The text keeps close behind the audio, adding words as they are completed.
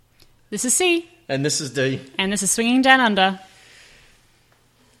This is C. And this is D. And this is Swinging Down Under.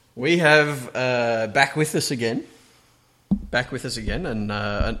 We have back with us again,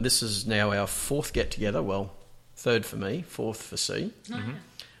 and this is now our fourth get-together. Well, third for me, fourth for C.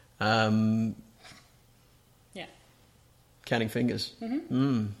 Yeah. Counting fingers.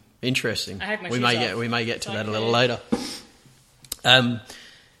 Interesting. I have my we shoes may off. get we may get to It's that a okay. little later.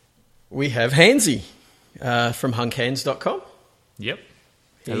 We have Handsy from hunkhands.com. Yep.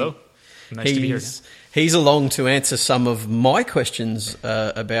 Hello. Nice to be here again. He's along to answer some of my questions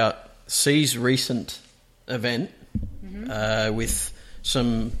about C's recent event with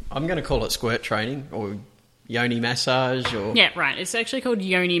some, I'm going to call it squirt training or yoni massage or... Yeah, right. It's actually called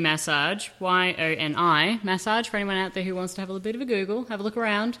yoni massage, Y-O-N-I, massage, for anyone out there who wants to have a little bit of a Google, have a look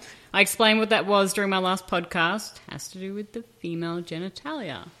around. I explained what that was during my last podcast. It has to do with the female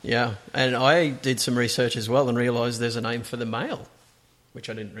genitalia. Yeah, and I did some research as well and realised there's a name for the male, which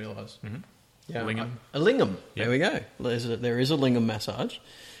I didn't realise. Yeah, Lingam. A lingam. Yep. There we go. There is a lingam massage,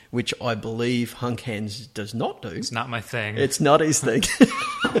 which I believe Hunk Hands does not do. It's not my thing. It's not his thing.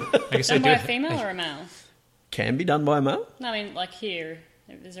 I guess I Done by do. a female or a male? Can be done by a male. No, I mean, like here.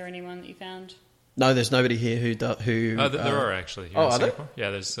 Is there anyone that you found? No, there's nobody here who there are actually. Here Oh, in are there? Singapore.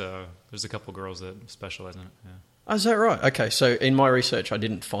 Yeah, there's a couple girls that specialize in it. Yeah. Oh, is that right? Okay, so in my research, I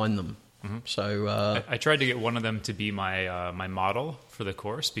didn't find them. So I tried to get one of them to be my my model for the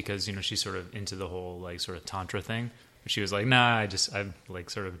course because she's sort of into the whole like sort of tantra thing. But she was like, "Nah, I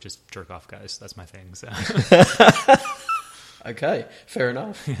like sort of just jerk off guys. That's my thing." So. okay, fair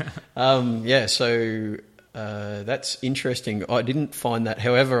enough. So that's interesting. I didn't find that.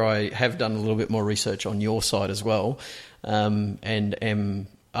 However, I have done a little bit more research on your side as well, and am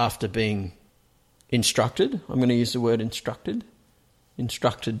after being instructed. I'm going to use the word instructed.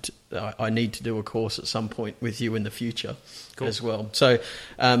 I need to do a course at some point with you in the future as well. So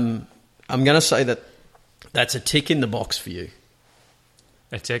I'm going to say that's a tick in the box for you.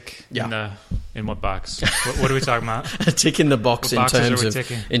 A tick Yeah. in what box? What are we talking about? A tick in the box What boxes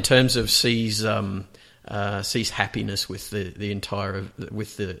in terms of C's happiness with the entire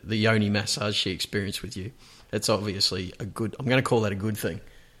with the yoni massage she experienced with you. It's obviously a good. I'm going to call that a good thing.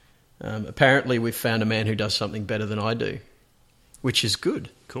 Apparently, we've found a man who does something better than I do, which is good.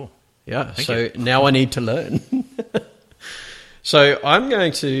 Cool. Yeah. Thank so you. now I need to learn. So I'm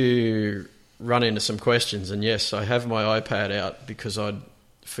going to run into some questions, and yes, I have my iPad out because I'd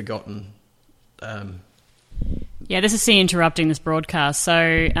forgotten. Yeah, this is C interrupting this broadcast. So,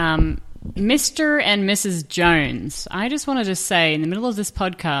 Mr. and Mrs. Jones, I just wanted to say in the middle of this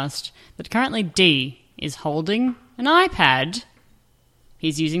podcast that currently D is holding an iPad.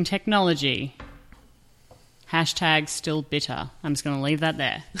 He's using technology. Hashtag still bitter. I'm just going to leave that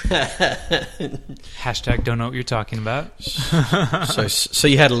there. Hashtag don't know what you're talking about. So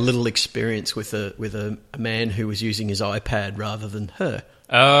you had a little experience with a man who was using his iPad rather than her.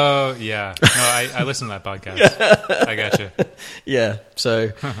 Oh, yeah. No, I listened to that podcast. I got you. Yeah,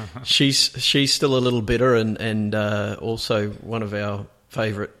 so she's still a little bitter, and also one of our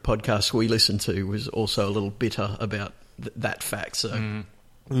favourite podcasts we listen to was also a little bitter about that fact. So,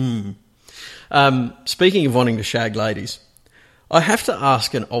 speaking of wanting to shag ladies, I have to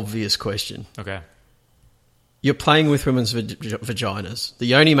ask an obvious question. Okay. You're playing with women's vaginas. The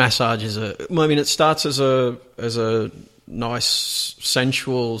yoni massage is it starts as a nice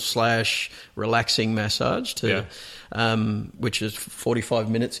sensual / relaxing massage which is 45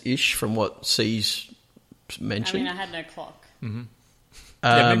 minutes ish from what C's mentioned. I had no clock.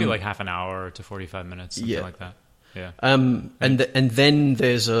 Maybe like half an hour to 45 minutes, something like that. Yeah. And then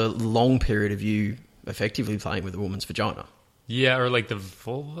there's a long period of you effectively playing with a woman's vagina. Yeah, or like the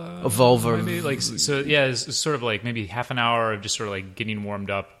vulva. A vulva. Maybe like so. Yeah, it's sort of like maybe half an hour of just sort of like getting warmed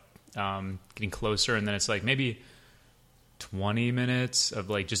up, getting closer, and then it's like maybe 20 minutes of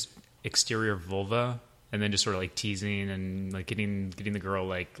like just exterior vulva, and then just sort of like teasing and like getting the girl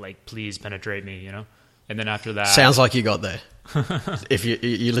like please penetrate me, and then after that Sounds like you got there. If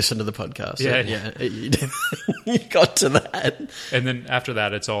you listen to the podcast, you got to that. and then after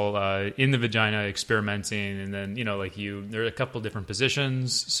that it's all in the vagina experimenting, and then there are a couple different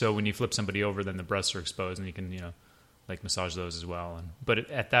positions, so when you flip somebody over then the breasts are exposed and you can like massage those as well, but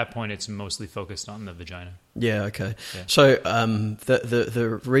at that point it's mostly focused on the vagina. Yeah, okay. Yeah. So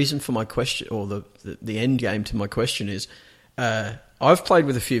the reason for my question, or the end game to my question is, I've played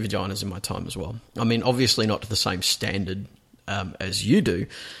with a few vaginas in my time as well. I mean, obviously not to the same standard as you do.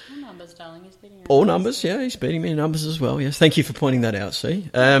 All numbers, darling. He's beating All numbers, yeah, he's beating me in numbers as well, yes. Thank you for pointing that out, C.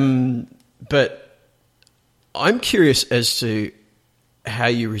 But I'm curious as to how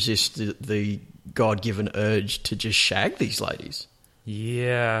you resist the God-given urge to just shag these ladies.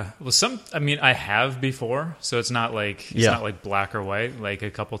 Yeah. Well, I have before, so it's not like not like black or white. Like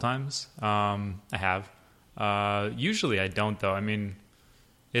a couple times, I have. Usually, I don't though. I mean,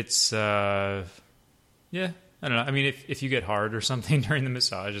 it's yeah. I don't know. I mean, if you get hard or something during the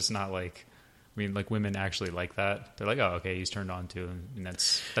massage, it's not like. I mean, like women actually like that. They're like, "Oh, okay, he's turned on too," and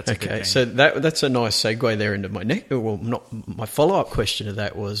that's a good thing. So that's a nice segue there into my my follow up question to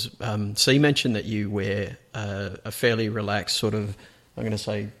that was. So you mentioned that you wear a fairly relaxed sort of, I'm going to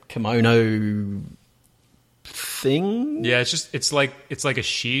say, kimono thing. Yeah, it's like a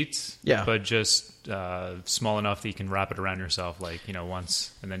sheet. Yeah. But just small enough that you can wrap it around yourself, like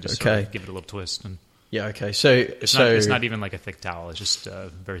once, and then just sort of give it a little twist and. Yeah, okay. So it's not even like a thick towel. It's just a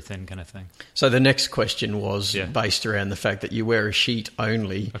very thin kind of thing. So the next question was based around the fact that you wear a sheet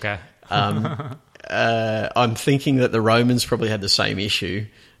only. Okay. I'm thinking that the Romans probably had the same issue.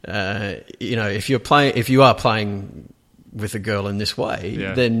 If you are playing with a girl in this way,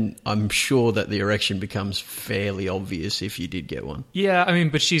 then I'm sure that the erection becomes fairly obvious if you did get one. Yeah, I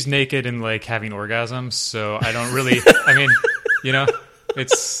mean, but she's naked and like having orgasms, so I don't really. I mean,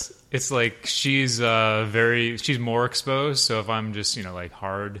 It's like she's more exposed. So if I'm just like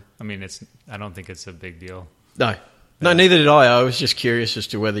hard, I mean I don't think it's a big deal. No, neither did I. I was just curious as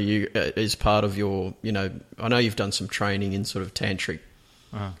to whether you, as part of your, I know you've done some training in sort of tantric,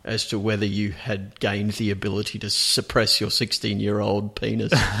 as to whether you had gained the ability to suppress your 16-year-old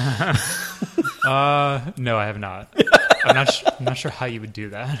penis. No, I have not. I'm not sure how you would do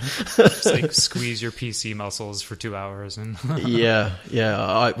that. Just like squeeze your PC muscles for 2 hours and yeah.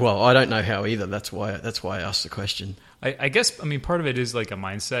 I don't know how either. That's why I asked the question. I guess part of it is like a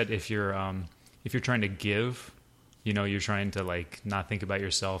mindset. If you're trying to give, you're trying to like not think about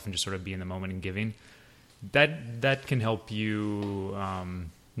yourself and just sort of be in the moment and giving. That can help you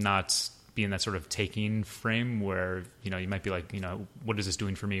not be in that sort of taking frame where you might be like what is this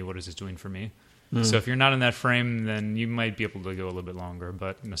doing for me? What is this doing for me? So if you're not in that frame, then you might be able to go a little bit longer.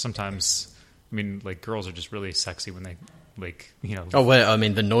 But sometimes, like girls are just really sexy when they Oh well,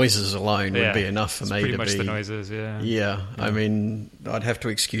 the noises alone would be enough for me to be. Pretty much the noises, yeah. Yeah, I'd have to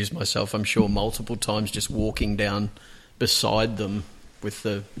excuse myself. I'm sure multiple times just walking down beside them with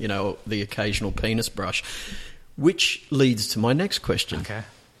the the occasional penis brush, which leads to my next question. Okay.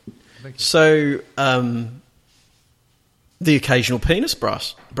 Thank you. So. The occasional penis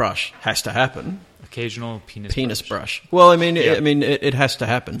brush has to happen. Occasional penis brush. Well, it has to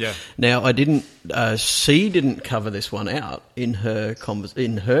happen. Yeah. Now, I didn't. C didn't cover this one out in her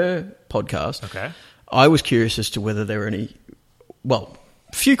podcast. Okay. I was curious as to whether there were any. Well,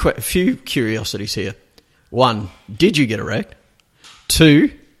 few curiosities here. One, did you get erect?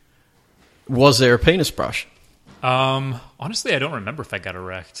 Two, was there a penis brush? Honestly, I don't remember if I got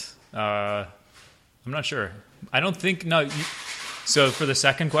erect. I'm not sure. I don't think no. So for the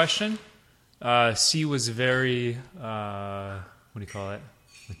second question, C was very what do you call it?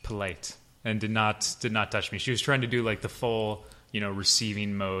 Like polite and did not touch me. She was trying to do like the full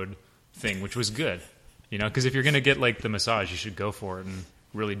receiving mode thing, which was good. Because if you're gonna get like the massage, you should go for it and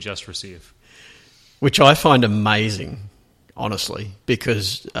really just receive. Which I find amazing, honestly,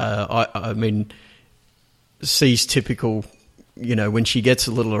 because C's typical. When she gets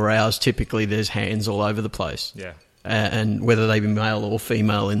a little aroused, typically there's hands all over the place. Yeah. And whether they be male or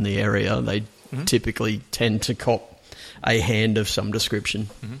female in the area, they typically tend to cop a hand of some description.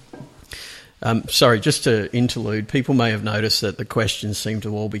 Mm-hmm. Sorry, just to interlude, people may have noticed that the questions seem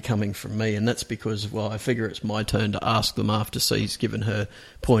to all be coming from me, and that's because, I figure it's my turn to ask them after C's given her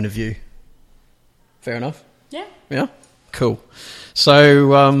point of view. Fair enough? Yeah. Yeah? Cool.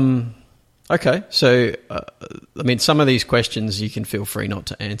 So... Okay, so, some of these questions you can feel free not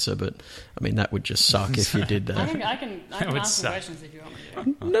to answer, but, that would just suck if you did that. I can ask some questions if you want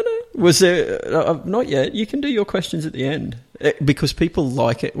me to. No. Was there... not yet. You can do your questions at the end. Because people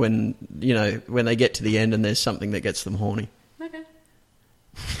like it when they get to the end and there's something that gets them horny. Okay.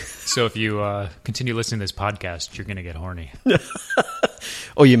 So if you continue listening to this podcast, you're going to get horny.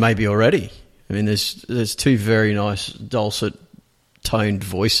 Or you may be already. There's two very nice dulcet... toned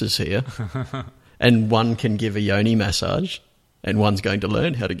voices here, and one can give a yoni massage, and one's going to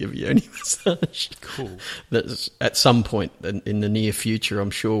learn how to give a yoni massage. Cool. That's at some point in the near future, I'm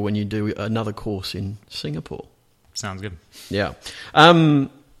sure, when you do another course in Singapore. Sounds good. Yeah.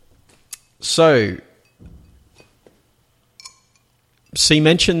 So, C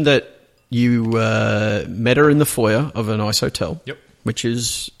mentioned that you met her in the foyer of a nice hotel. Yep. Which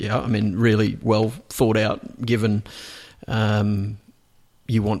is, really well thought out, given...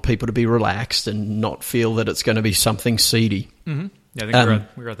 you want people to be relaxed and not feel that it's going to be something seedy. Mm-hmm. Yeah, I think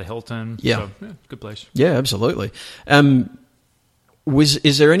we were at the Hilton. Yeah. So, good place. Yeah, absolutely.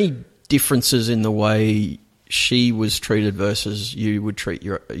 is there any differences in the way she was treated versus you would treat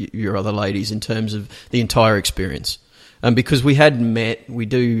your other ladies in terms of the entire experience? Because we had met, we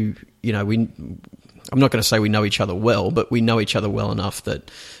do, I'm not going to say we know each other well, but we know each other well enough that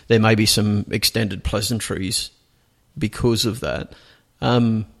there may be some extended pleasantries because of that.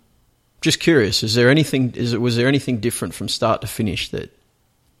 Just curious, was there anything different from start to finish that?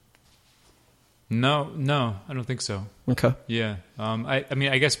 No, I don't think so. Okay. Yeah. I mean,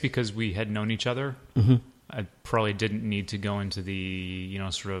 I guess because we had known each other, I probably didn't need to go into the,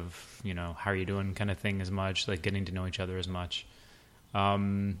 sort of, how are you doing kind of thing as much, like getting to know each other as much.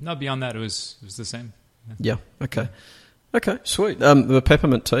 No, beyond that, it was the same. Yeah. Okay. Okay. Sweet. The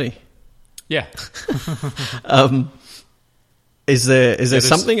peppermint tea. Yeah. Is there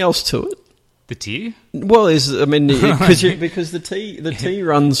something else to it? The tea? Well, because the tea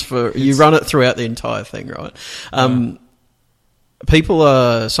runs you run it throughout the entire thing, right? Some people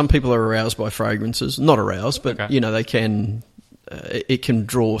are aroused by fragrances, not aroused, but okay. They can. It can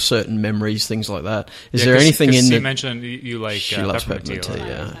draw certain memories, things like that. Is there anything in? You mentioned you like she loves peppermint tea.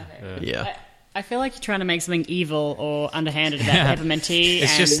 Yeah. I feel like you're trying to make something evil or underhanded about peppermint tea.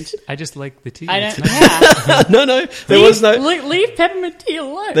 I just like the tea. I don't. Nice. Yeah. No. Leave peppermint tea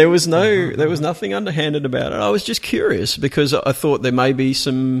alone. There was nothing underhanded about it. I was just curious because I thought there may be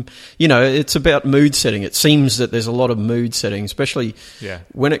some. It's about mood setting. It seems that there's a lot of mood setting, especially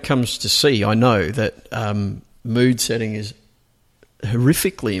when it comes to C. I know that mood setting is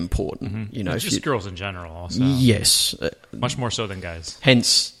horrifically important. Just girls in general, also. Yes, much more so than guys.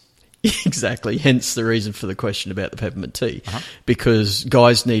 Hence the reason for the question about the peppermint tea, because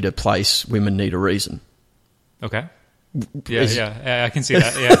guys need a place, women need a reason. Okay. Yeah, I can see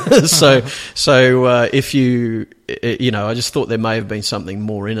that. Yeah. so if you, I just thought there may have been something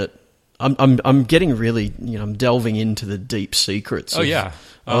more in it. I'm getting really, I'm delving into the deep secrets.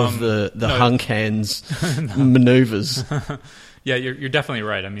 Of the hunk hands maneuvers. Yeah, you're definitely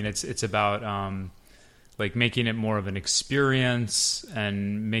right. I mean, it's about like making it more of an experience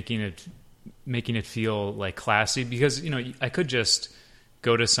and making it feel like classy, because I could just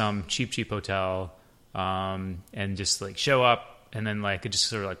go to some cheap hotel and just like show up and then like just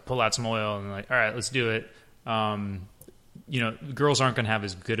sort of like pull out some oil and like, all right, let's do it. Girls aren't going to have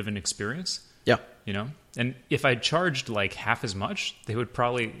as good of an experience. Yeah. And if I charged like half as much, they would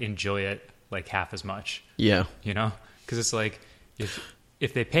probably enjoy it like half as much. Yeah. Because it's like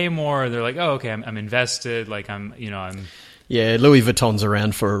if they pay more, they're like, oh, okay, I'm invested. Like I'm. Yeah, Louis Vuitton's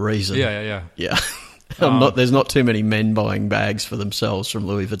around for a reason. Yeah. There's not too many men buying bags for themselves from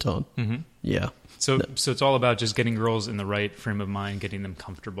Louis Vuitton. Mm-hmm. Yeah. So it's all about just getting girls in the right frame of mind, getting them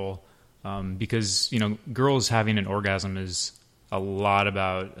comfortable. Because girls having an orgasm is a lot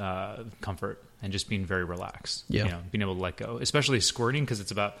about comfort and just being very relaxed. Yeah. Being able to let go, especially squirting, because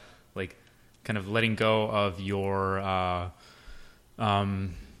it's about like kind of letting go of your. What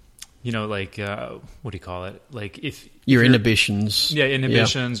do you call it? Like if your inhibitions. Yeah,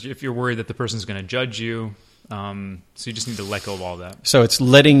 inhibitions. Yeah. If you're worried that the person's going to judge you, so you just need to let go of all that. So it's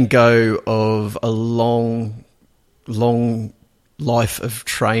letting go of a long life of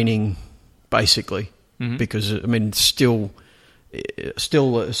training, basically. Mm-hmm. Because I mean, still,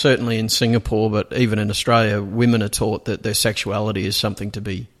 certainly in Singapore, but even in Australia, women are taught that their sexuality is something to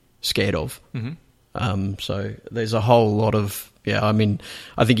be scared of. Mm-hmm. So there's a whole lot of. Yeah, I mean,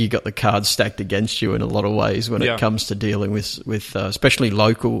 I think you got the cards stacked against you in a lot of ways when it comes to dealing with especially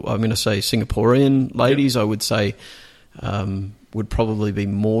local. I'm going to say Singaporean ladies. I would say would probably be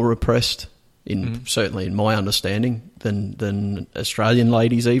more repressed certainly in my understanding than Australian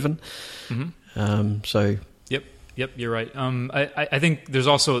ladies even. Mm-hmm. Yep, you're right. I think there's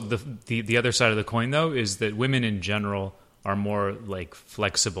also the other side of the coin though, is that women in general are more like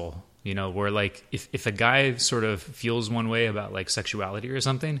flexible. Where like if a guy sort of feels one way about like sexuality or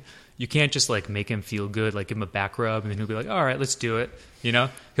something, you can't just like make him feel good, like give him a back rub and then he'll be like, all right, let's do it.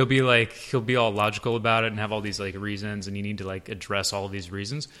 He'll be all logical about it and have all these like reasons, and you need to like address all of these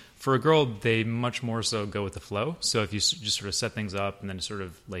reasons. For a girl, they much more so go with the flow. So if you just sort of set things up and then it sort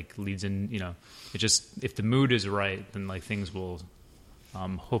of like leads in, if the mood is right, then like things will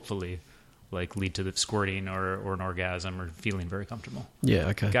hopefully like lead to the squirting or an orgasm or feeling very comfortable. Yeah,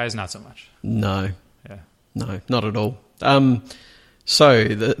 okay. Guys, not so much. No. Yeah. No, not at all. So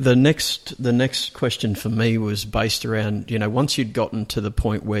the next question for me was based around, once you'd gotten to the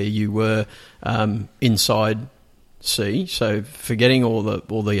point where you were inside C, so forgetting all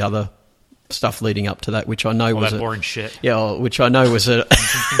the other stuff leading up to that, which I know was that boring shit. Yeah, which I know was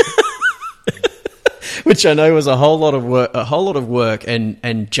which I know was a whole lot of work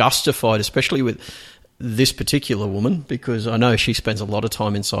and justified, especially with this particular woman, because I know she spends a lot of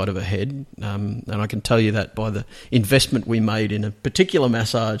time inside of her head, and I can tell you that by the investment we made in a particular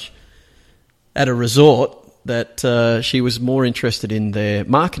massage at a resort, that she was more interested in their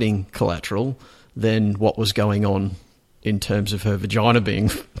marketing collateral than what was going on in terms of her vagina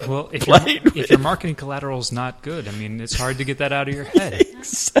being Well, if played if your marketing collateral's not good, I mean, it's hard to get that out of your head.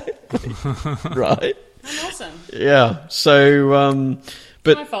 Exactly. Right. I'm awesome. Yeah. So,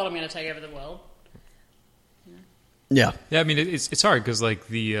 It's my fault I'm going to take over the world. yeah. Yeah, I mean, it's hard because like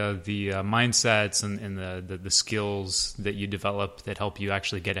the mindsets and the skills that you develop that help you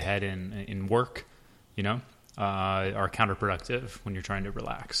actually get ahead in work, are counterproductive when you're trying to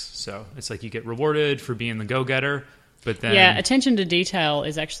relax. So it's like you get rewarded for being the go-getter, but then Yeah, attention to detail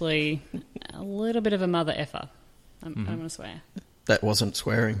is actually a little bit of a mother effer. I'm going to swear. That wasn't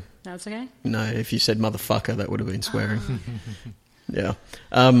swearing. That's okay? No, if you said motherfucker, that would have been swearing. Yeah.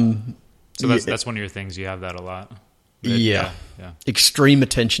 so that's one of your things. You have that a lot. Yeah. Yeah. Extreme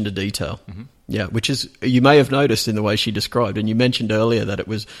attention to detail. Mm-hmm. Yeah, which is, you may have noticed in the way she described, and you mentioned earlier that it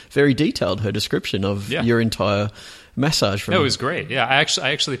was very detailed, her description of your entire massage. It was great. Yeah, I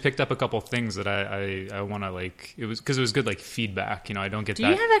actually picked up a couple of things that I want to like. It was because it was good like feedback. I don't get Do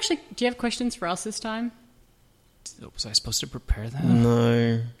that. you have questions for us this time? Was I supposed to prepare that?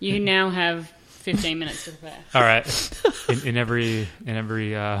 No. You now have 15 minutes to prepare. All right. In every.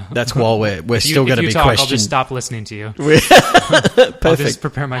 That's while we're still going to be talk, questioned. I'll just stop listening to you. Perfect. I'll just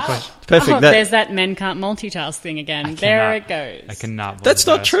prepare my question. Perfect. Oh, there's that men can't multitask thing again. There it goes. I cannot. That's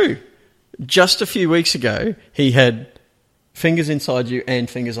not multitask. true. Just a few weeks ago, he had fingers inside you and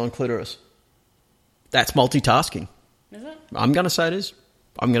fingers on clitoris. That's multitasking. Is it? I'm going to say it is.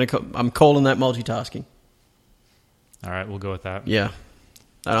 I'm calling that multitasking. All right, we'll go with that. Yeah.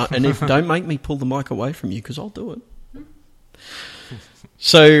 And if don't make me pull the mic away from you, because I'll do it.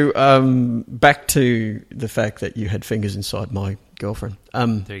 So back to the fact that you had fingers inside my girlfriend.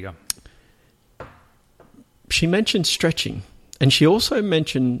 There you go. She mentioned stretching, and she also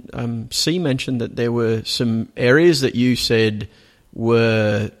mentioned, C mentioned that there were some areas that you said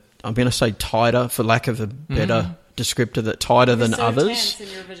were, I'm going to say tighter, for lack of a better descriptor, that tighter than so others. tense in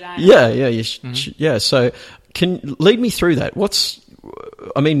your vagina. Yeah. So can lead me through that. What's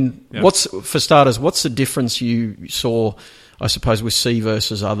for starters, what's the difference you saw, I suppose, with C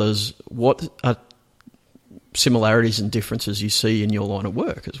versus others? What are similarities and differences you see in your line of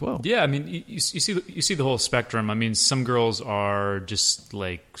work as well? Yeah, I mean, you see the whole spectrum. I mean, some girls are just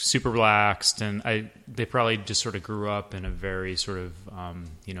like super relaxed, and they probably just sort of grew up in a very sort of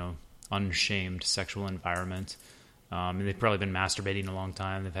unshamed sexual environment. And they've probably been masturbating a long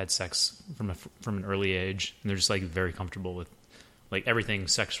time. They've had sex from an early age, and they're just like very comfortable with like everything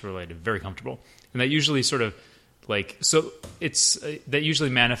sex related, very comfortable. And that usually sort of like, so it's that usually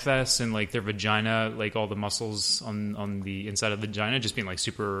manifests in like their vagina, like all the muscles on the inside of the vagina just being like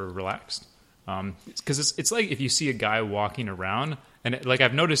super relaxed. Because it's like if you see a guy walking around, and like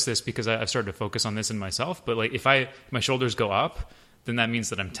I've noticed this because I've started to focus on this in myself. But like if my shoulders go up, then that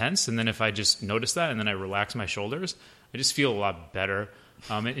means that I'm tense. And then if I just notice that and then I relax my shoulders, I just feel a lot better.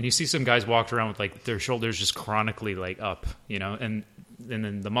 And you see some guys walk around with like their shoulders just chronically like up, and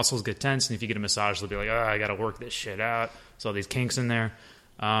then the muscles get tense. And if you get a massage, they'll be like, I got to work this shit out. There's all these kinks in there.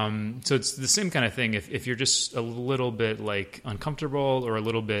 So it's the same kind of thing. If you're just a little bit like uncomfortable or a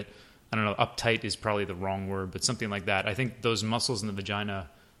little bit, I don't know, uptight is probably the wrong word, but something like that. I think those muscles in the vagina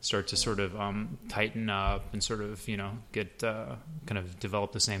start to sort of tighten up and sort of, get kind of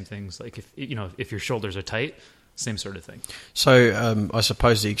develop the same things. Like if your shoulders are tight, same sort of thing. So I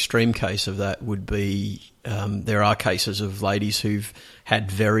suppose the extreme case of that would be there are cases of ladies who've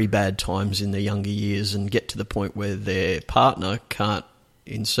had very bad times in their younger years and get to the point where their partner can't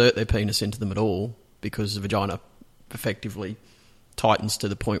insert their penis into them at all because the vagina effectively tightens to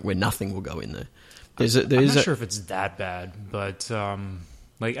the point where nothing will go in there. I'm not sure if it's that bad, but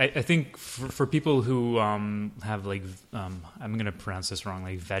like I think for people who have like I'm going to pronounce this wrong,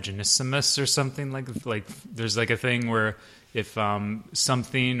 like vaginismus or something, like there's like a thing where if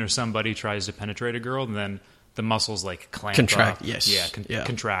something or somebody tries to penetrate a girl, then the muscles like contract up. Yes,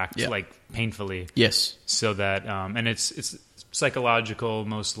 Contract like painfully, yes, so that and it's psychological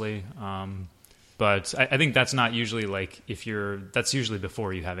mostly. But I think that's not usually like that's usually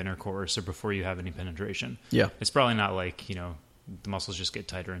before you have intercourse or before you have any penetration. Yeah. It's probably not like, the muscles just get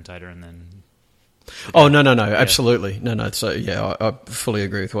tighter and tighter and then. Oh, no, absolutely. No. So, yeah, I fully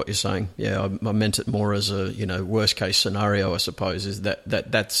agree with what you're saying. Yeah, I meant it more as a, worst case scenario, I suppose, is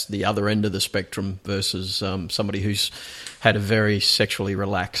that's the other end of the spectrum versus somebody who's had a very sexually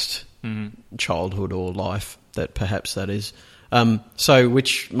relaxed childhood or life, that perhaps that is. So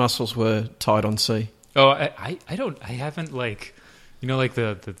which muscles were tight on C? Oh, I haven't like, like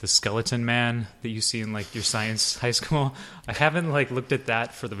the skeleton man that you see in like your science high school. I haven't like looked at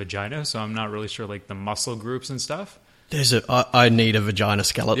that for the vagina, so I'm not really sure like the muscle groups and stuff. I need a vagina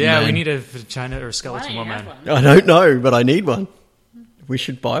skeleton Yeah, man. we need a vagina or skeleton Why don't you woman. have one? I don't know, but I need one. We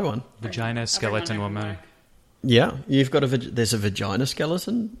should buy one. Vagina skeleton woman. Yeah, you've got there's a vagina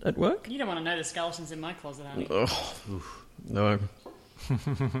skeleton at work? You don't want to know the skeletons in my closet, honey. Oh, no.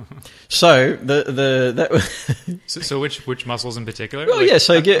 So So which muscles in particular? Well, Like, yeah.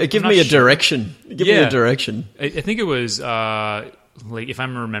 So give me a sure. direction. Give me a direction. I think it was like, if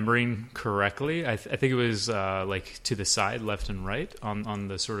I'm remembering correctly, I think it was like to the side, left and right on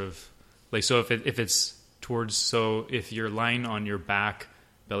the sort of like, so if it's towards, so if you're lying on your back,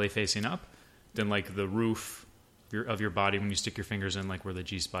 belly facing up, then like the roof of your body, when you stick your fingers in, like where the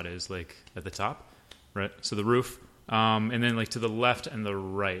G spot is, like at the top, right? So the roof, and then like to the left and the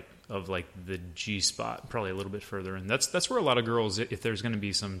right of like the G spot, probably a little bit further, and that's where a lot of girls, if there's going to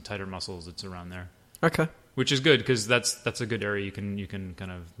be some tighter muscles, it's around there. Okay. Which is good, because that's a good area you can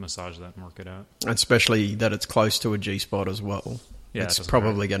kind of massage that and work it out. Especially that it's close to a G spot as well. Yeah, it's it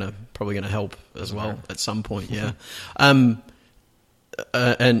probably gonna help as well hurt. at some point. Yeah. And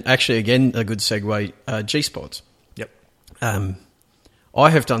actually, again, a good segue. G spots. Yep. I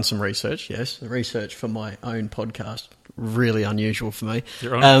have done some research. Yes, research for my own podcast. Really unusual for me.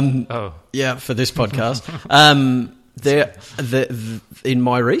 Your own? Yeah, for this podcast. In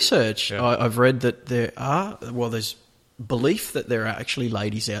my research, Yeah. I've read that there's belief that there are actually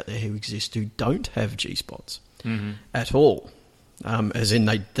ladies out there who exist who don't have G spots at all, as in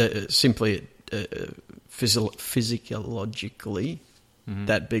they simply physiologically.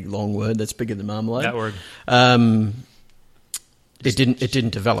 That big long word that's bigger than marmalade. That word. It didn't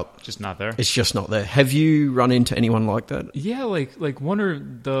develop. Just not there. It's just not there. Have you run into anyone like that? Yeah, like one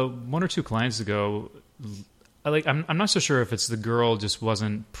or two clients ago. I'm not so sure if it's the girl just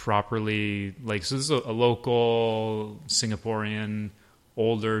wasn't properly, like, so this is a local Singaporean,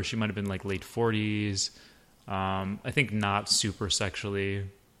 older, she might have been like late 40s. I think not super sexually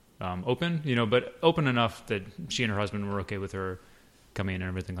open, but open enough that she and her husband were okay with her coming in and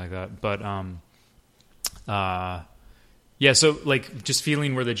everything like that. But yeah, so like just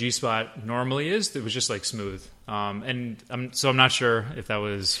feeling where the G spot normally is, it was just like smooth. And I'm not sure if that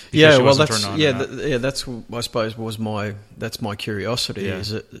was because she wasn't turned on. That's I suppose that's my curiosity. Yeah.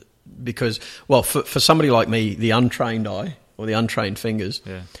 Is it because for somebody like me, the untrained eye or the untrained fingers,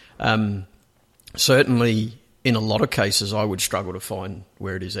 certainly in a lot of cases I would struggle to find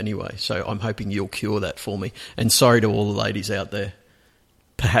where it is anyway. So I'm hoping you'll cure that for me. And sorry to all the ladies out there,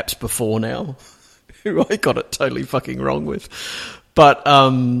 perhaps before now, who I got it totally fucking wrong with. But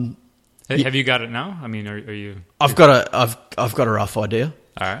have you got it now? I mean, are you? I've got a rough idea.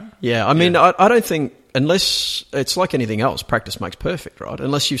 All right. Yeah, I mean, I don't think, unless it's like anything else, practice makes perfect, right?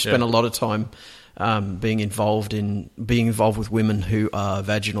 Unless you've spent a lot of time being involved with women who are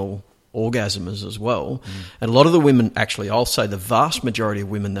vaginal orgasmers as well. And a lot of the women, actually, I'll say the vast majority of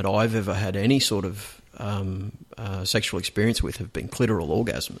women that I've ever had any sort of sexual experience with have been clitoral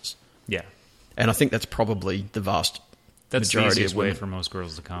orgasms. Yeah. And I think that's probably the vast That's the majority easiest of way women. for most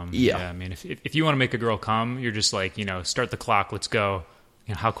girls to come. Yeah. I mean, if you want to make a girl come, you're just like, start the clock, let's go.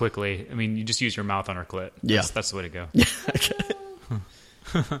 How quickly? I mean, you just use your mouth on her clit. That's the way to go.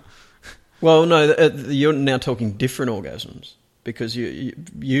 Okay. Well, no, you're now talking different orgasms because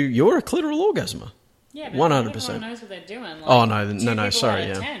you're a clitoral orgasmer. Yeah, but 100%. everyone knows what they're doing. Like, Oh, no, two no, people sorry,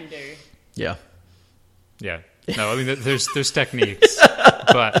 out of yeah. 10 do. Yeah. Yeah. No, I mean, there's techniques,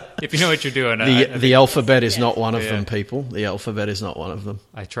 but if you know what you're doing, The alphabet is not one of Yeah. them, people. The alphabet is not one of them.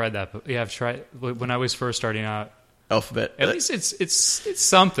 I tried that. But I've tried when I was first starting out. Alphabet. At least it's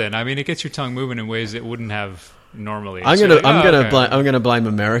something. I mean, it gets your tongue moving in ways it wouldn't have normally. I'm So gonna you're like, I'm oh, gonna okay. blame I'm gonna blame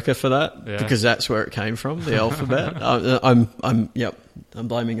America for that Yeah. because that's where it came from. The alphabet. I'm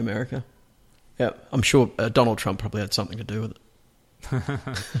blaming America. Yeah, I'm sure Donald Trump probably had something to do with it.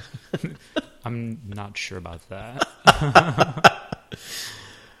 I'm not sure about that.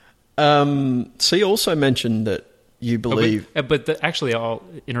 So you also mentioned that you believe. Actually, I'll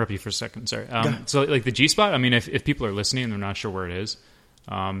interrupt you for a second. Sorry. So, like the G spot. I mean, if people are listening and they're not sure where it is,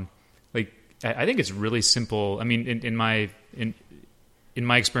 like I think it's really simple. I mean, in my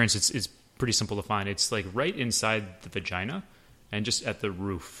experience, it's pretty simple to find. It's like right inside the vagina and just at the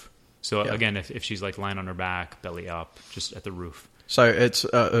roof. So again, if she's like lying on her back, belly up, just at the roof. So it's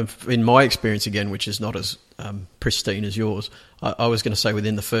in my experience again, which is not as pristine as yours. I was going to say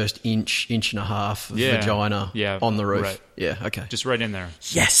within the first inch and a half of vagina on the roof. Right. Yeah. Okay. Just right in there.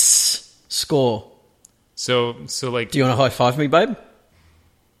 Yes. Score. So like, Do you want to high five me, babe?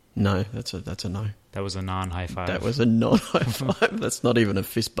 No, that's a no. That was a non-high five. That was a non-high five. That's not even a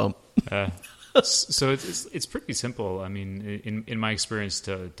fist bump. So it's pretty simple. I mean, in my experience,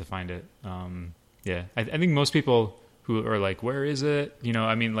 to find it. I think most people who are like, where is it? You know,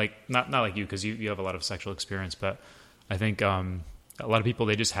 I mean, like not like you, because you have a lot of sexual experience, but I think a lot of people,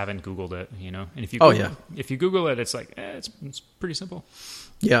 they just haven't Googled it. You know, and if you if you Google it, it's like it's pretty simple.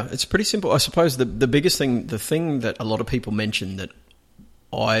 Yeah, it's pretty simple. I suppose the biggest thing, the thing that a lot of people mention that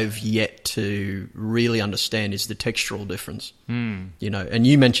I've yet to really understand is the textural difference. You know, and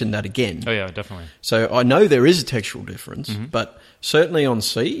you mentioned that again. Oh yeah, definitely. So I know there is a textural difference, but certainly on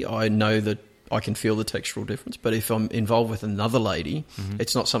sea, I know that I can feel the textural difference. But if I'm involved with another lady,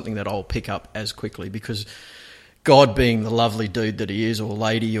 it's not something that I'll pick up as quickly, because God, being the lovely dude that he is, or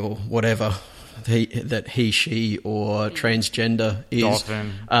lady, or whatever that he, she, or transgender is,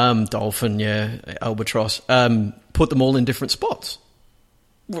 dolphin, yeah, albatross, put them all in different spots.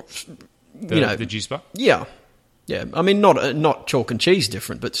 The G spot. Yeah. I mean, not chalk and cheese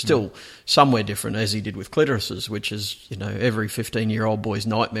different, but still somewhere different, as he did with clitorises, which is, you know, every 15-year-old boy's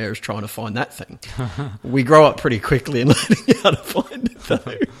nightmare is trying to find that thing. We grow up pretty quickly in learning how to find it,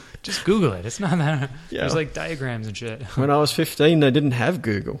 though. Just Google it. It's not that. Yeah. There's like diagrams and shit. When I was 15, they didn't have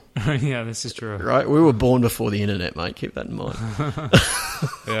Google. Yeah, this is true. Right? We were born before the internet, mate. Keep that in mind.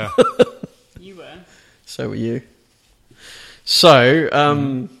 Yeah. You were. So were you.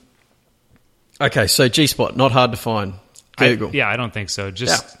 So, okay, so G-spot, not hard to find. Google. I don't think so.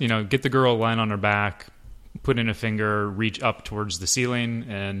 Just, get the girl lying on her back, put in a finger, reach up towards the ceiling,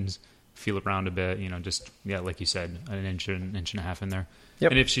 and feel it around a bit. Like you said, an inch and a half in there.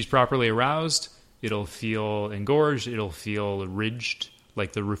 Yep. And if she's properly aroused, it'll feel engorged. It'll feel ridged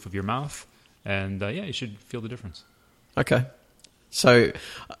like the roof of your mouth. And, you should feel the difference. Okay. So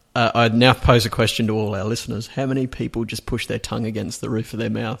I now pose a question to all our listeners. How many people just push their tongue against the roof of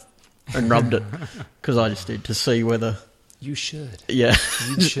their mouth and rubbed it? Because I just did, to see whether... You should. Yeah.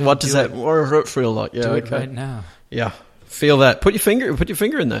 You should. What does it feel like? Yeah, do it right now. Yeah. Feel that. Put your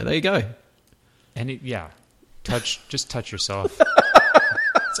finger in there. There you go. And just touch yourself.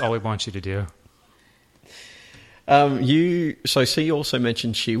 That's all we want you to do. C also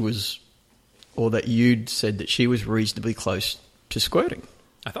mentioned she was, or that you'd said that she was reasonably close to squirting.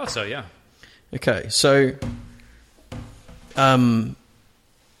 I thought so, yeah. Okay, so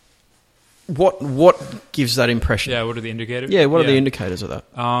what gives that impression? Yeah, what are the indicators? Yeah, what are the indicators of that?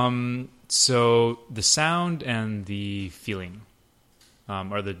 So the sound and the feeling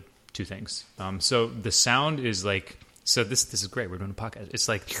are the two things. So the sound is like, so this is great. We're doing a podcast. It's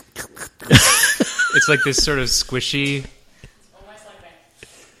like it's like this sort of squishy. Almost like that.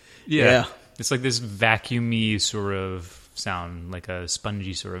 Yeah. It's like this vacuumy sort of sound, like a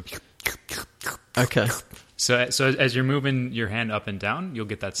spongy sort of. Okay. So as you're moving your hand up and down, you'll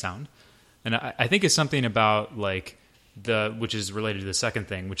get that sound. And I think it's something about like which is related to the second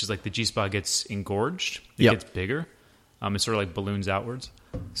thing, which is like the G-spot gets engorged. It gets bigger. It sort of like balloons outwards.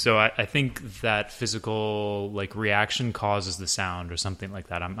 So I think that physical like reaction causes the sound or something like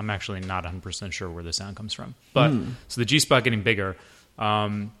that. I'm actually not 100% sure where the sound comes from. But so the G-spot getting bigger,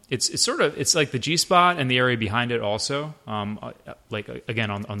 it's like the G-spot and the area behind it also, like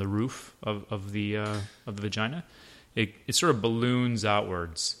again on the roof of the vagina, it sort of balloons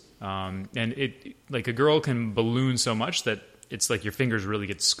outwards. And it like a girl can balloon so much that it's like your fingers really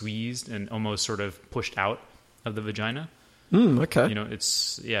get squeezed and almost sort of pushed out of the vagina. Okay.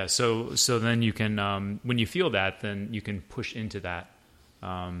 So then you can when you feel that, then you can push into that,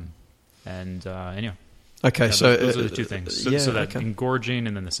 Okay, yeah, so those are the two things. So that engorging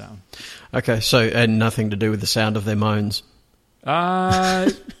and then the sound. Okay, so and nothing to do with the sound of their moans.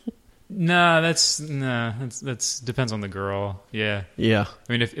 That's depends on the girl. Yeah. Yeah.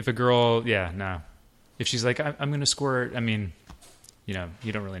 I mean, if a girl, if she's like, I'm going to squirt. I mean, you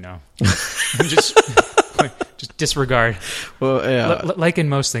don't really know. just disregard. Well, yeah. Like in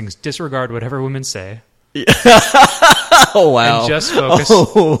most things, disregard whatever women say. Yeah. Oh, wow. And just focus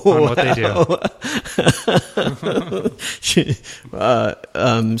on what they do.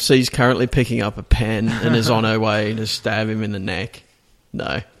 C's currently picking up a pen and is on her way to stab him in the neck.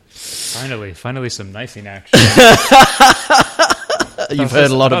 No. Finally some knifing action. You've heard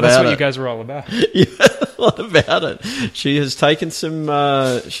a lot about it. That's what you guys were all about. You've heard a lot about it. She has taken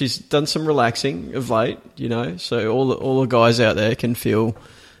some, she's done some relaxing of late, so all the guys out there can feel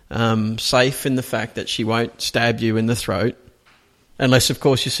safe in the fact that she won't stab you in the throat, unless, of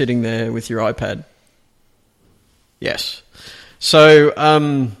course, you're sitting there with your iPad. Yes. So,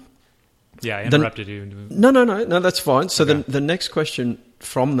 I interrupted you. No, that's fine. So okay. the next question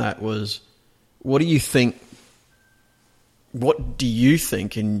from that was, what do you think what do you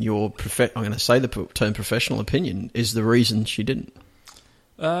think, in your I'm going to say the term professional opinion, is the reason she didn't?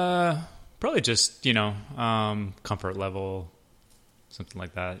 Probably just, comfort level, something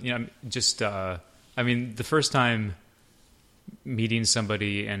like that. Just, I mean, the first time meeting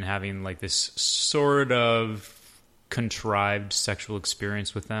somebody and having like this sort of contrived sexual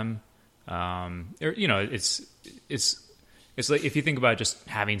experience with them, it's like, if you think about just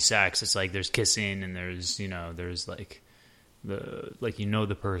having sex, it's like there's kissing and there's like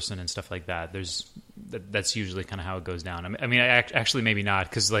the person and stuff like that. That's usually kind of how it goes down. I mean, actually maybe not,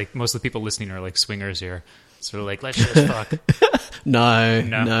 because like most of the people listening are like swingers here, sort of like, let's just fuck.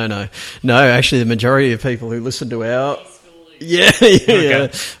 No. Actually, the majority of people who listen to our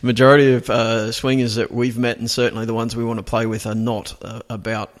majority of swingers that we've met, and certainly the ones we want to play with, are not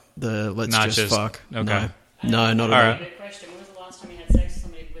about the let's not just fuck. Okay. No, not at all. Good question. When was the last time you had sex with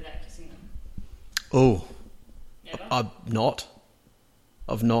somebody without kissing them? Oh. I've not.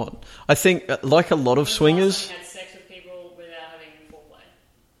 I think, like a lot of swingers... Had sex with people without having foreplay?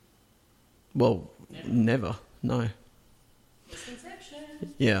 Well, never. No.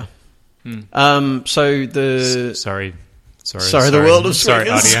 Misconception. Yeah. So the... Sorry, the world of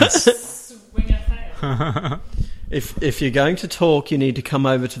swingers. Sorry, audience. Swinger fail. If you're going to talk, you need to come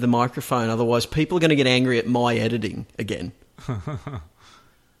over to the microphone. Otherwise, people are going to get angry at my editing again.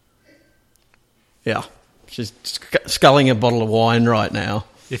 Yeah. She's sculling a bottle of wine right now.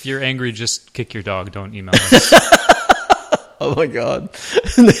 If you're angry, just kick your dog. Don't email us. Oh my God.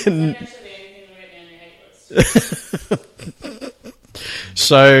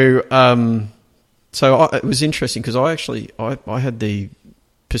 So it was interesting, because I had the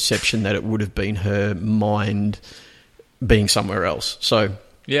perception that it would have been her mind being somewhere else. So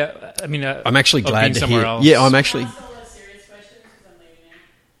yeah, I mean, I'm actually glad to hear. Else. Yeah, I'm actually.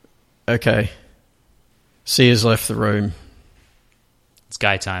 Okay. Sia's left the room. It's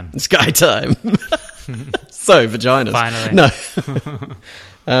guy time. So vaginas. Finally.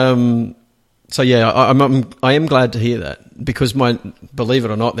 No. So yeah, I am glad to hear that, because believe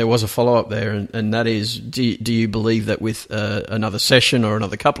it or not, there was a follow up there, and that is, do you believe that with another session or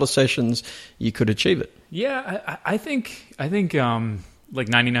another couple of sessions you could achieve it? Yeah, I think like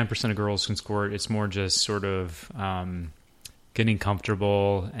 99% of girls can score it. It's more just sort of getting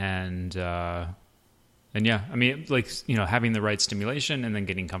comfortable and yeah, I mean, like, having the right stimulation and then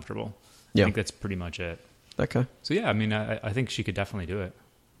getting comfortable. Yeah. I think that's pretty much it. Okay. So yeah, I mean, I think she could definitely do it.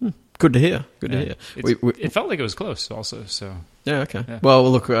 Good to hear. Good to hear. It felt like it was close, also. So yeah, okay. Yeah.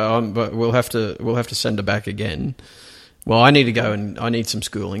 Well, look, but we'll have to send her back again. Well, I need to go, and I need some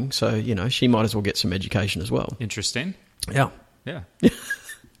schooling, so she might as well get some education as well. Interesting. Yeah. Yeah.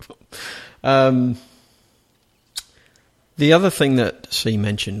 The other thing that C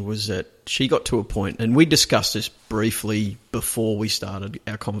mentioned was that she got to a point, and we discussed this briefly before we started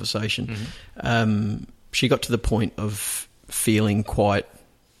our conversation. Mm-hmm. She got to the point of feeling quite,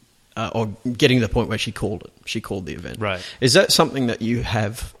 or getting to the point where she called it. She called the event. Right. Is that something that you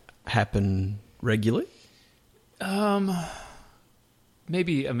have happen regularly?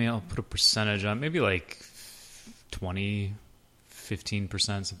 Maybe, I mean, I'll put a percentage on, maybe like 20,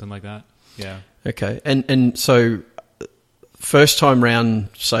 15%, something like that. Yeah. Okay. And so first time round,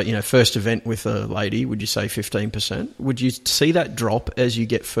 say, first event with a lady, would you say 15%? Would you see that drop as you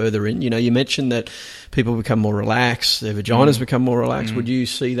get further in? You mentioned that people become more relaxed, their vaginas become more relaxed. Would you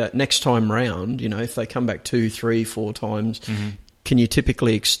see that next time round, if they come back 2, 3, 4 times, can you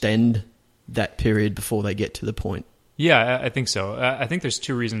typically extend that period before they get to the point? Yeah, I think so. I think there's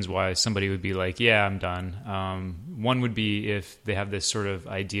 2 reasons why somebody would be like, yeah, I'm done. One would be if they have this sort of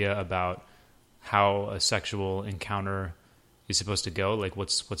idea about how a sexual encounter is supposed to go, like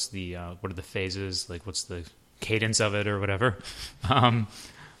what's the what are the phases, like what's the cadence of it or whatever.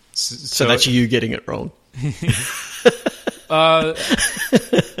 So that's you getting it wrong. Or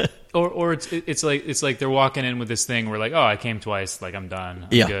it's like they're walking in with this thing where like, oh, I came twice, like I'm done,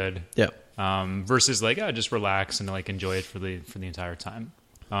 I'm good. Yeah. Versus like, just relax and like enjoy it for the entire time.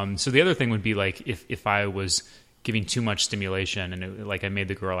 So the other thing would be like if I was giving too much stimulation and like I made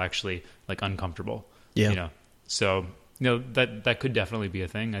the girl actually like uncomfortable. Yeah. So that could definitely be a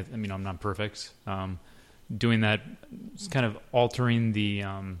thing. I mean, I'm not perfect. Doing that, kind of altering the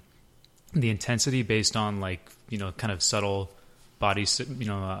intensity based on like kind of subtle body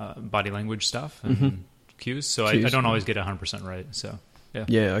language stuff and cues. So I don't always get 100% right. So yeah.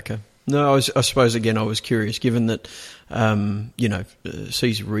 Yeah. Okay. No, I suppose again I was curious, given that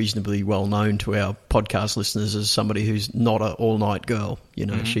she's reasonably well known to our podcast listeners as somebody who's not an all night girl.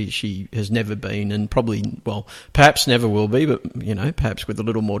 She has never been, and probably perhaps never will be, but perhaps with a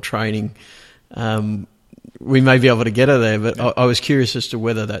little more training, we may be able to get her there, but I was curious as to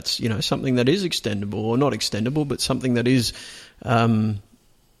whether that's, something that is extendable or not extendable, but something that is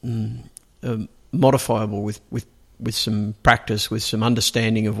modifiable with some practice, with some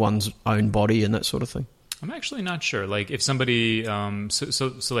understanding of one's own body and that sort of thing. I'm actually not sure. Like if somebody,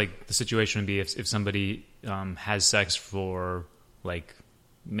 so like the situation would be if somebody has sex for like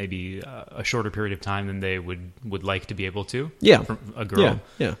maybe a shorter period of time than they would like to be able to. Yeah, from a girl.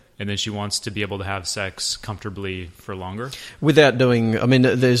 Yeah. And then she wants to be able to have sex comfortably for longer without doing. I mean,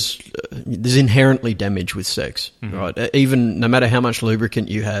 there's inherently damage with sex, right? Even no matter how much lubricant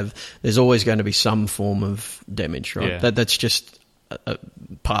you have, there's always going to be some form of damage, right? Yeah. That's just a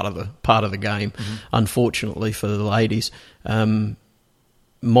part of the game, unfortunately for the ladies.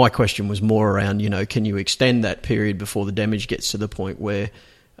 My question was more around, can you extend that period before the damage gets to the point where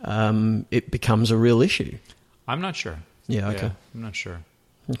it becomes a real issue? I'm not sure. Yeah, okay. Yeah, I'm not sure.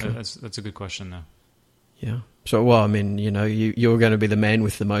 Okay. That's a good question, though. Yeah. So, well, I mean, you're going to be the man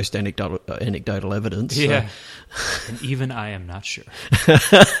with the most anecdotal evidence. Yeah. So. And even I am not sure.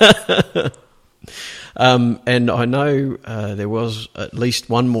 And I know there was at least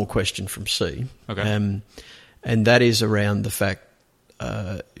one more question from C. Okay. And that is around the fact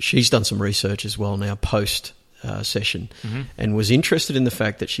she's done some research as well now post session, and was interested in the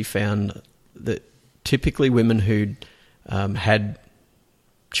fact that she found that typically women who'd had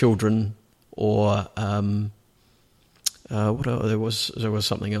children or there was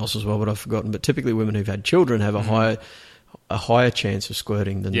something else as well, but I've forgotten. But typically women who've had children have a higher chance of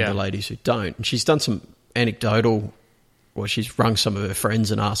squirting than the ladies who don't. And she's done some anecdotal, or she's rung some of her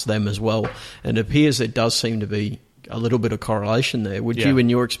friends and asked them as well, and it appears there does seem to be a little bit of correlation there. Would you, in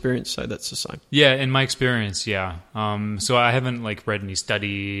your experience, say that's the same? Yeah, in my experience, yeah. So I haven't read any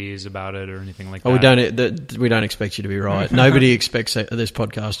studies about it or anything like that. We don't expect you to be right. Nobody expects this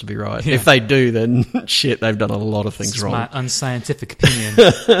podcast to be right. Yeah. If they do, then shit, they've done a lot of things wrong. My unscientific opinion.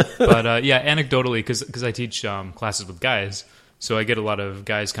 But anecdotally, because I teach classes with guys, so I get a lot of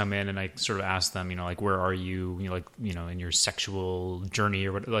guys come in and I sort of ask them, where are you, in your sexual journey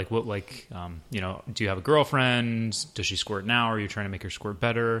or what, do you have a girlfriend? Does she squirt now? Or are you trying to make her squirt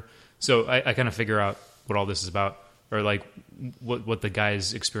better? So I kind of figure out what all this is about, or what the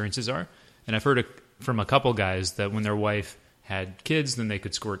guys' experiences are. And I've heard from a couple guys that when their wife had kids, then they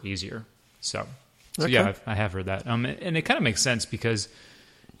could squirt easier. So okay. Yeah, I have heard that. And it kind of makes sense because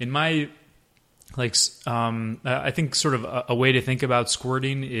in my... I think sort of a way to think about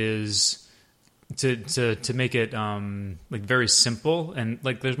squirting is to make it very simple, and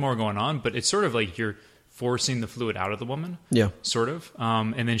there's more going on, but it's sort of like you're forcing the fluid out of the woman, sort of,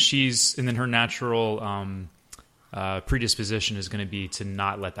 and then her natural predisposition is going to be to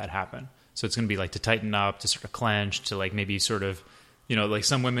not let that happen. So it's going to be to tighten up, to sort of clench, to maybe sort of.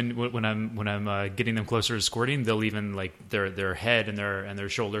 Some women, when I'm getting them closer to squirting, they'll even their head and their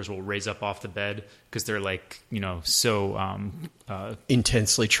shoulders will raise up off the bed because they're so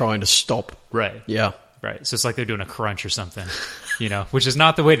intensely trying to stop. Right. Yeah. Right. So it's like they're doing a crunch or something, which is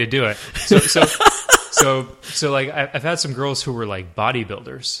not the way to do it. So I've had some girls who were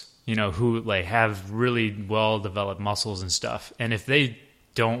bodybuilders, who have really well developed muscles and stuff, and if they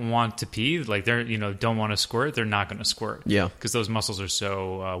don't want to pee, they're don't want to squirt, they're not going to squirt, because those muscles are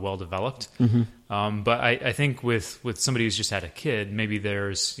so well developed. But I think with somebody who's just had a kid, maybe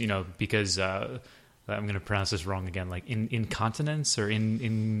there's because I'm going to pronounce this wrong again, incontinence or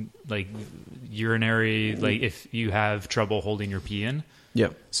in urinary, if you have trouble holding your pee in.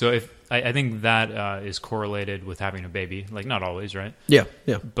 So if I think that is correlated with having a baby, not always, right?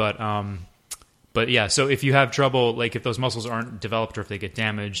 But yeah, so if you have trouble, if those muscles aren't developed or if they get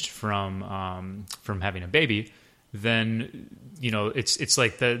damaged from having a baby, then it's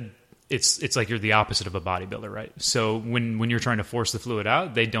like you're the opposite of a bodybuilder, right? So when you're trying to force the fluid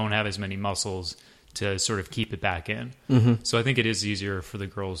out, they don't have as many muscles to sort of keep it back in. So I think it is easier for the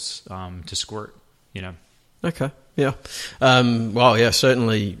girls to squirt. Okay. Yeah. Well, yeah,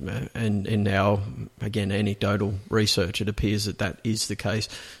 certainly. And in our, again, anecdotal research, it appears that is the case.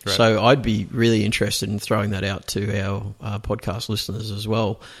 Right. So I'd be really interested in throwing that out to our podcast listeners as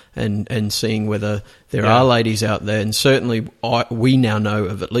well, and seeing whether there are ladies out there. And certainly we now know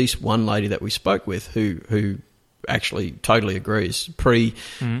of at least one lady that we spoke with who actually totally agrees. Pre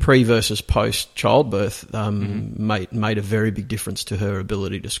versus post childbirth made a very big difference to her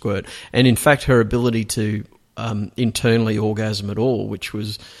ability to squirt, and in fact her ability to internally orgasm at all, which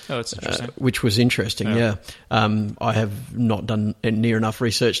was interesting. Yeah. I have not done near enough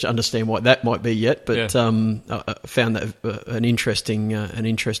research to understand what that might be yet, but I found that an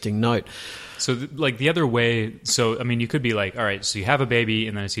interesting note. So the other way, so I mean, you could be all right, so you have a baby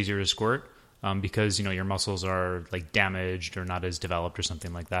and then it's easier to squirt. because your muscles are like damaged or not as developed or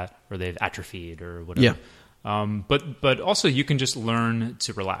something like that, or they've atrophied or whatever. Yeah. But also you can just learn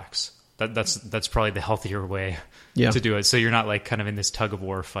to relax. That's probably the healthier way to do it. So you're not like kind of in this tug of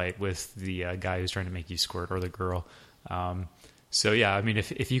war fight with the guy who's trying to make you squirt or the girl. So yeah, I mean,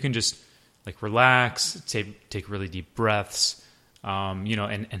 if you can just like relax, take really deep breaths,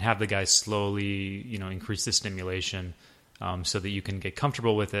 and have the guy slowly, increase the stimulation, so that you can get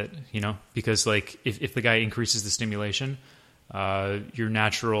comfortable with it, because like if the guy increases the stimulation, your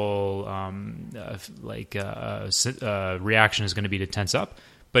natural reaction is going to be to tense up.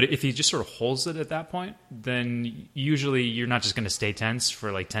 But if he just sort of holds it at that point, then usually you're not just going to stay tense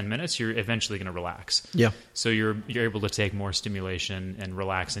for like 10 minutes. You're eventually going to relax. Yeah. So you're able to take more stimulation and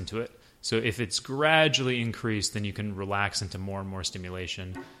relax into it. So if it's gradually increased, then you can relax into more and more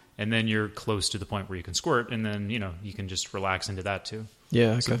stimulation. And then you're close to the point where you can squirt. And then, you can just relax into that too.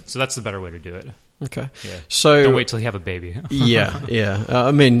 Yeah, okay. So that's the better way to do it. Okay. Yeah. So don't wait till you have a baby. yeah.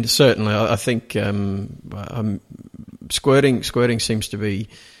 I mean, certainly, I think squirting seems to be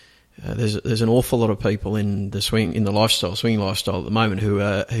there's an awful lot of people in the swinging lifestyle at the moment who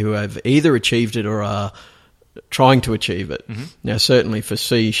have either achieved it or are trying to achieve it. Mm-hmm. Now, certainly for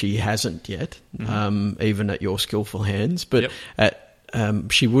C, she hasn't yet, even at your skillful hands, but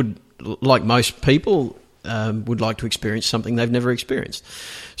she would, like most people, would like to experience something they've never experienced.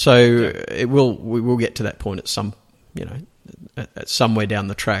 So we will get to that point at some, at somewhere down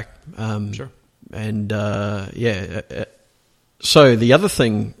the track. Sure. And so the other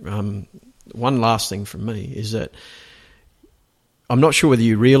thing, one last thing from me is that I'm not sure whether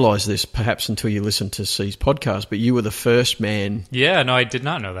you realise this, perhaps until you listen to C's podcast, but you were the first man. Yeah, no, I did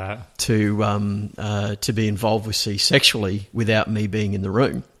not know that. To be involved with C sexually without me being in the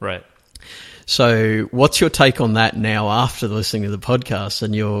room. Right. So, what's your take on that now after listening to the podcast?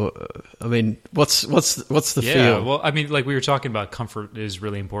 And what's the feel? Yeah, well, I mean, like we were talking about, comfort is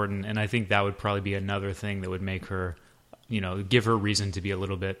really important, and I think that would probably be another thing that would make her, give her reason to be a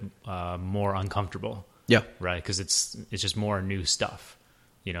little bit more uncomfortable. Yeah. Right, because it's just more new stuff.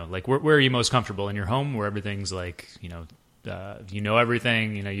 Like where are you most comfortable? In your home, where everything's like,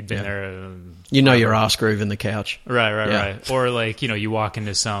 everything. You've been there. Your ass groove in the couch. Right. Or like you walk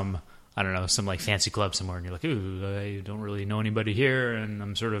into some like fancy club somewhere, and you're like, ooh, I don't really know anybody here, and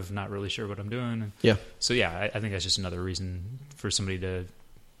I'm sort of not really sure what I'm doing. Yeah. So yeah, I think that's just another reason for somebody to,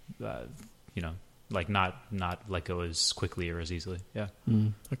 like not let go as quickly or as easily. Yeah.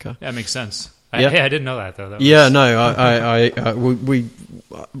 Okay. Yeah, that makes sense. Yeah. I didn't know that though.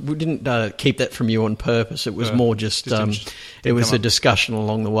 We didn't keep that from you on purpose. It was more just it was a discussion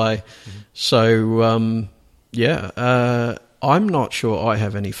along the way. Mm-hmm. So I'm not sure I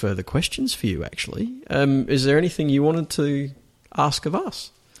have any further questions for you. Actually, is there anything you wanted to ask of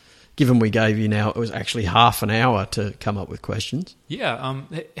us? Given we gave you it was actually half an hour to come up with questions. Yeah.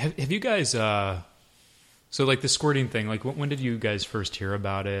 Have you guys? So like the squirting thing. Like when did you guys first hear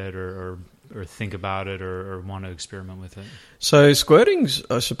about it, or think about it, or want to experiment with it? So squirting's,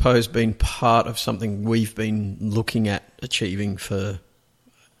 I suppose, been part of something we've been looking at achieving for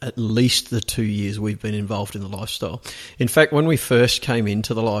at least the 2 years we've been involved in the lifestyle. In fact, when we first came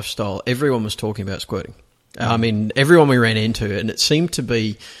into the lifestyle, everyone was talking about squirting. I mean, everyone we ran into, and it seemed to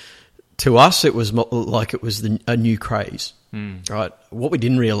be, to us, it was like it was a new craze, right? What we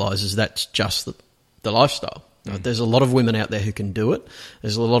didn't realise is that's just the lifestyle. There's a lot of women out there who can do it.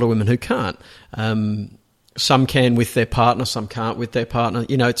 There's a lot of women who can't. Some can with their partner, some can't with their partner.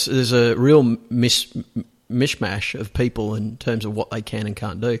 There's a real mishmash of people in terms of what they can and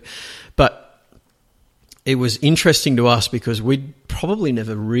can't do. But it was interesting to us because we'd probably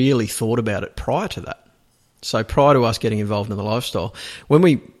never really thought about it prior to that. So prior to us getting involved in the lifestyle, when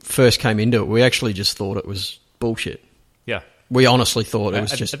we first came into it, we actually just thought it was bullshit. Yeah. We honestly thought it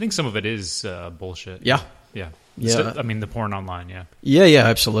was just... I think some of it is bullshit. Yeah. Yeah. Yeah. I mean, the porn online, yeah. Yeah,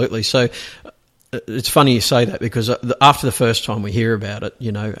 absolutely. So it's funny you say that because after the first time we hear about it,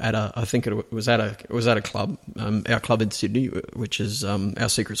 I think it was at a club, our club in Sydney, which is our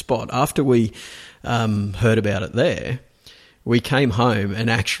secret spot. After we heard about it there, we came home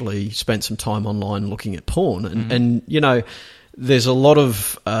and actually spent some time online looking at porn. And there's a lot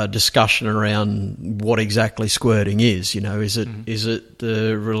of discussion around what exactly squirting is. Is it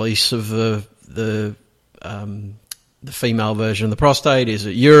the release of the female version of the prostate? Is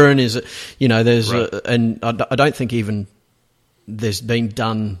it urine? Is it, there's right. And I don't think even there's been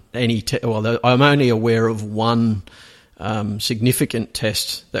done any, I'm only aware of one significant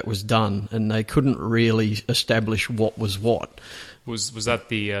test that was done, and they couldn't really establish what was what. Was that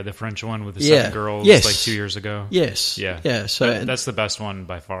the French one with the Yeah. 7 girls Yes. like 2 years ago? Yes. Yeah. Yeah. So That's the best one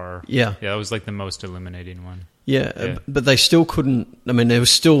by far. Yeah. Yeah, that was like the most illuminating one. Yeah, but they still couldn't. I mean, there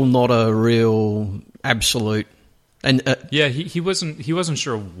was still not a real absolute. And yeah, he wasn't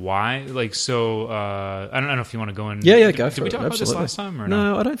sure why. Like, so I don't know if you want to go in. Yeah, go for it. Did we talk about this last time or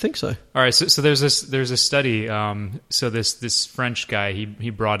no? No, I don't think so. All right, so there's a study. So this French guy he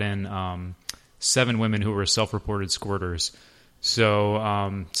brought in 7 women who were self-reported squirters.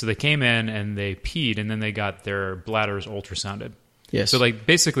 So they came in and they peed, and then they got their bladders ultrasounded. Yes. So like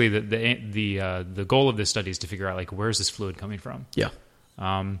basically the goal of this study is to figure out like where's this fluid coming from. Yeah.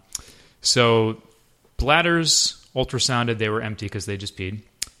 So bladders ultrasounded, they were empty because they just peed,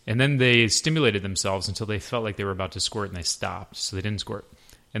 and then they stimulated themselves until they felt like they were about to squirt, and they stopped, so they didn't squirt.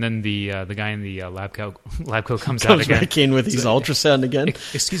 And then the guy in the lab coat comes out again. Back in with his ultrasound again.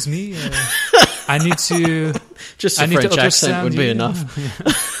 Excuse me, I need to Just a French accent would be enough.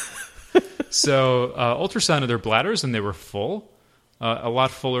 So ultrasounded their bladders, and they were full. A lot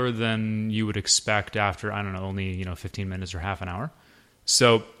fuller than you would expect after, I don't know, only 15 minutes or half an hour.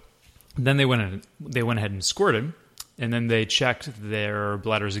 So then they went ahead and squirted, and then they checked their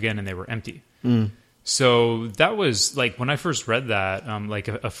bladders again, and they were empty. So that was like when I first read that, like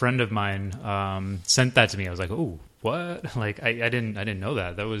a friend of mine sent that to me. I was like, "Oh, what?" Like I didn't know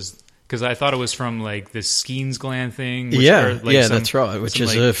that. That was because I thought it was from like this Skene's gland thing. That's right. Which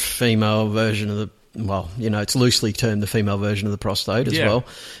is a female version of the. Well, it's loosely termed the female version of the prostate as well.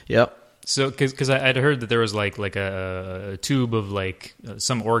 Yep. So, because I'd heard that there was like a tube of like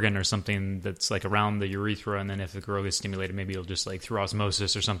some organ or something that's like around the urethra, and then if the girl gets stimulated, maybe it'll just like through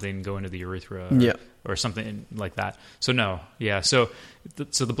osmosis or something go into the urethra, or something like that. So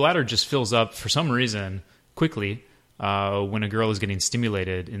so the bladder just fills up for some reason quickly when a girl is getting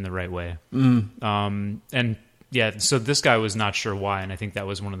stimulated in the right way, and. Yeah, so this guy was not sure why, and I think that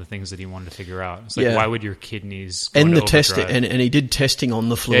was one of the things that he wanted to figure out. It's like, why would your kidneys go into testing, and he did testing on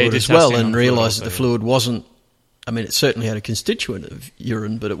the fluid as well, and realised that the fluid wasn't. I mean, it certainly had a constituent of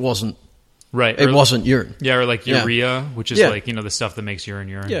urine, but it wasn't. Right, it wasn't urine. Yeah, or like urea, which is like the stuff that makes urine.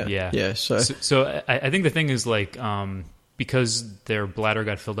 Yeah. So I think the thing is like because their bladder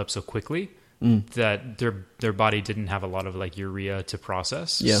got filled up so quickly. That their body didn't have a lot of like urea to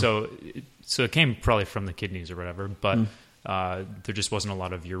process, so it came probably from the kidneys or whatever, but there just wasn't a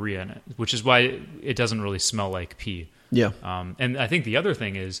lot of urea in it, which is why it doesn't really smell like pee. Yeah, and I think the other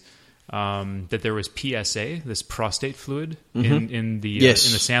thing is that there was PSA, this prostate fluid, in the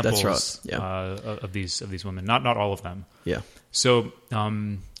samples of these women, not all of them. Yeah. So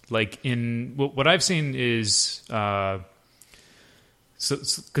like in what I've seen is. So,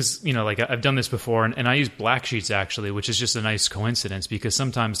 because like I've done this before, and I use black sheets actually, which is just a nice coincidence because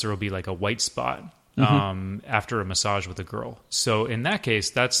sometimes there will be like a white spot after a massage with a girl. So in that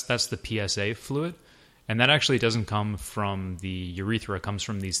case, that's the PSA fluid, and that actually doesn't come from the urethra. It comes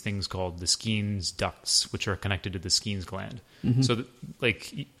from these things called the Skene's ducts, which are connected to the Skene's gland. So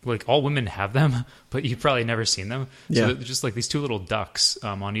like all women have them, but you've probably never seen them. So they're just like these two little ducts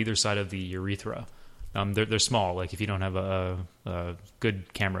on either side of the urethra. They're small. Like if you don't have a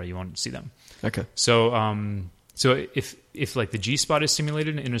good camera, you won't see them. Okay. So if like the G spot is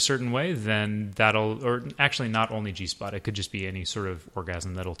stimulated in a certain way, then or actually not only G spot, it could just be any sort of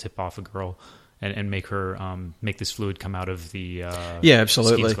orgasm that'll tip off a girl and make her make this fluid come out of the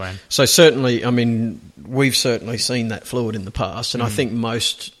absolutely. Gland. So certainly, I mean, we've certainly seen that fluid in the past, and I think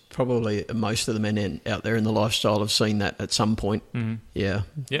probably most of the men out there in the lifestyle have seen that at some point. Yeah.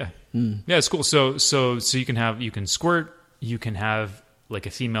 Yeah, it's cool. So you can squirt, you can have like a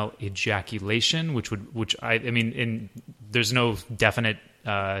female ejaculation, which I mean, there's no definite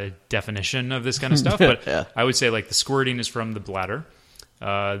definition of this kind of stuff, but I would say like the squirting is from the bladder,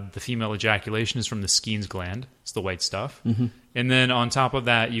 the female ejaculation is from the Skene's gland, it's the white stuff, and then on top of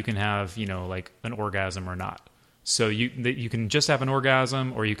that you can have like an orgasm or not. So you can just have an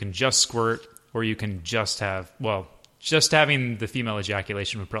orgasm, or you can just squirt, or you can just have just having the female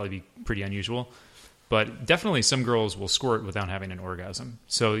ejaculation would probably be pretty unusual, but definitely some girls will squirt without having an orgasm.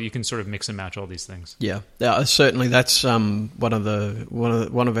 So you can sort of mix and match all these things. Yeah, certainly. That's one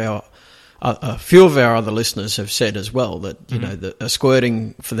of our a few of our other listeners have said as well that that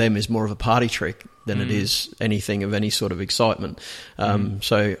squirting for them is more of a party trick than it is anything of any sort of excitement.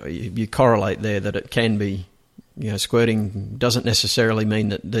 So you correlate there that it can be. Squirting doesn't necessarily mean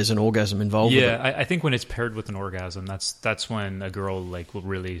that there's an orgasm involved. Yeah, with it. I think when it's paired with an orgasm, that's when a girl like will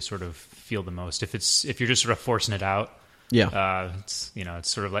really sort of feel the most. If you're just sort of forcing it out, it's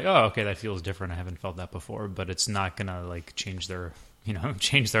sort of like, oh, okay, that feels different. I haven't felt that before, but it's not gonna like change their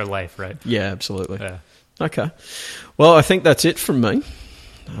life, right? Yeah, absolutely. Yeah. Okay. Well, I think that's it from me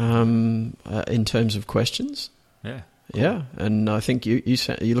in terms of questions. Yeah. Yeah, and I think you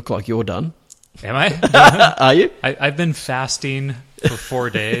look like you're done. Am I? Are you? I've been fasting for 4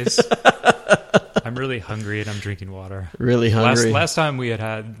 days. I'm really hungry and I'm drinking water. Really hungry. Last time we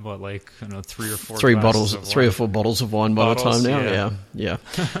had what, like, I don't know, 3 or 4 3 or 4 bottles of wine by the time now. Yeah.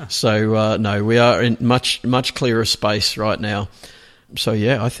 So no, we are in much clearer space right now. So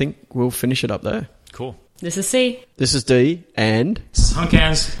yeah, I think we'll finish it up there. Cool. This is C. This is D, and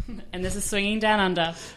Sunkhands. And this is Swinging Down Under.